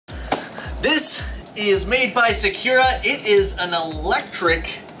This is made by Secura. It is an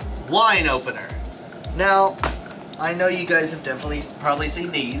electric wine opener. Now, I know you guys have definitely probably seen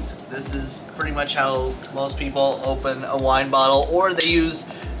these. This is pretty much how most people open a wine bottle, or they use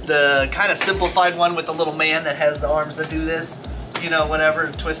the kind of simplified one with the little man that has the arms that do this, you know,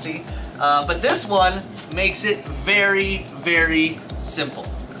 whatever, twisty. But this one makes it very, very simple.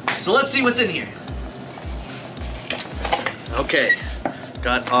 So let's see what's in here. Okay,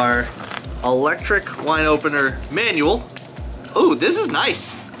 got our electric wine opener manual. Oh, this is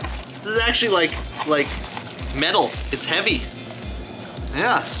nice. This is actually like metal. It's heavy.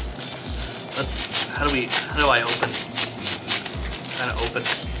 Yeah. How do I open? Kind of open.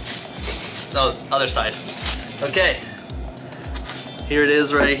 Oh, other side. Okay. Here it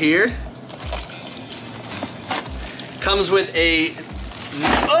is right here. Comes with a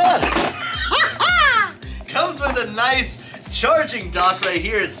comes with a nice charging dock right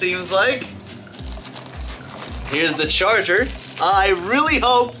here, it seems like. Here's the charger. I really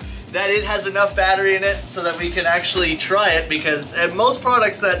hope that it has enough battery in it so that we can actually try it, because most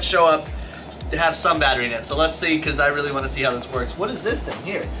products that show up have some battery in it. So let's see, because I really want to see how this works. What is this thing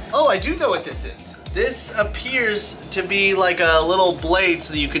here? Oh, I do know what this is. This appears to be like a little blade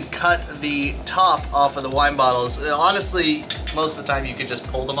so that you could cut the top off of the wine bottles. Honestly, most of the time you can just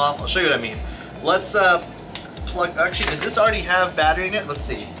pull them off. I'll show you what I mean. Let's plug, actually, does this already have battery in it? Let's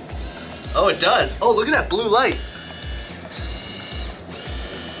see. Oh, it does. Oh, look at that blue light.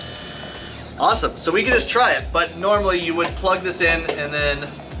 Awesome, so we can just try it, but normally you would plug this in and then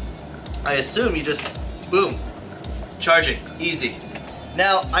I assume you just, boom, charging, easy.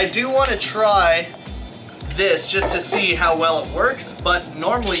 Now, I do want to try this just to see how well it works, but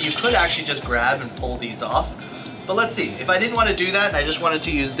normally you could actually just grab and pull these off. But let's see, if I didn't want to do that and I just wanted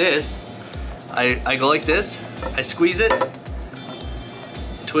to use this, I go like this, I squeeze it,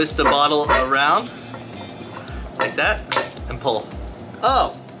 twist the bottle around, like that, and pull.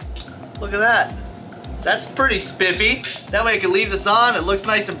 Oh! Look at that. That's pretty spiffy. That way I can leave this on, it looks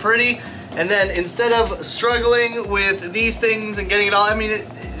nice and pretty. And then instead of struggling with these things and getting it all, I mean,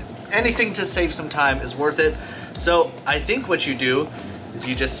 anything to save some time is worth it. So I think what you do is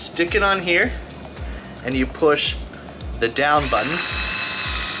you just stick it on here and you push the down button.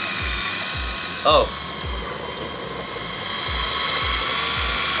 Oh.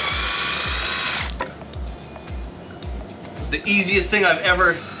 It's the easiest thing I've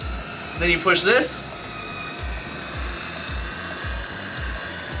ever. Then you push this.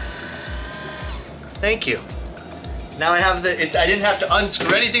 Thank you. Now I have I didn't have to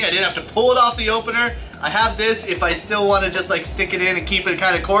unscrew anything. I didn't have to pull it off the opener. I have this if I still want to just like stick it in and keep it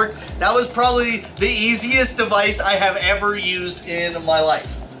kind of corked. That was probably the easiest device I have ever used in my life.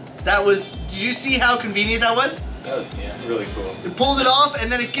 That was, did you see how convenient that was? That was, yeah, really cool. It pulled it off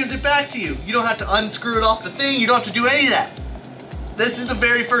and then it gives it back to you. You don't have to unscrew it off the thing. You don't have to do any of that. This is the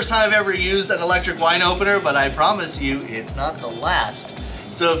very first time I've ever used an electric wine opener, but I promise you, it's not the last.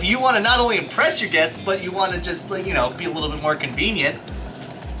 So if you want to not only impress your guests, but you want to just, like, you know, be a little bit more convenient,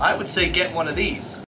 I would say get one of these.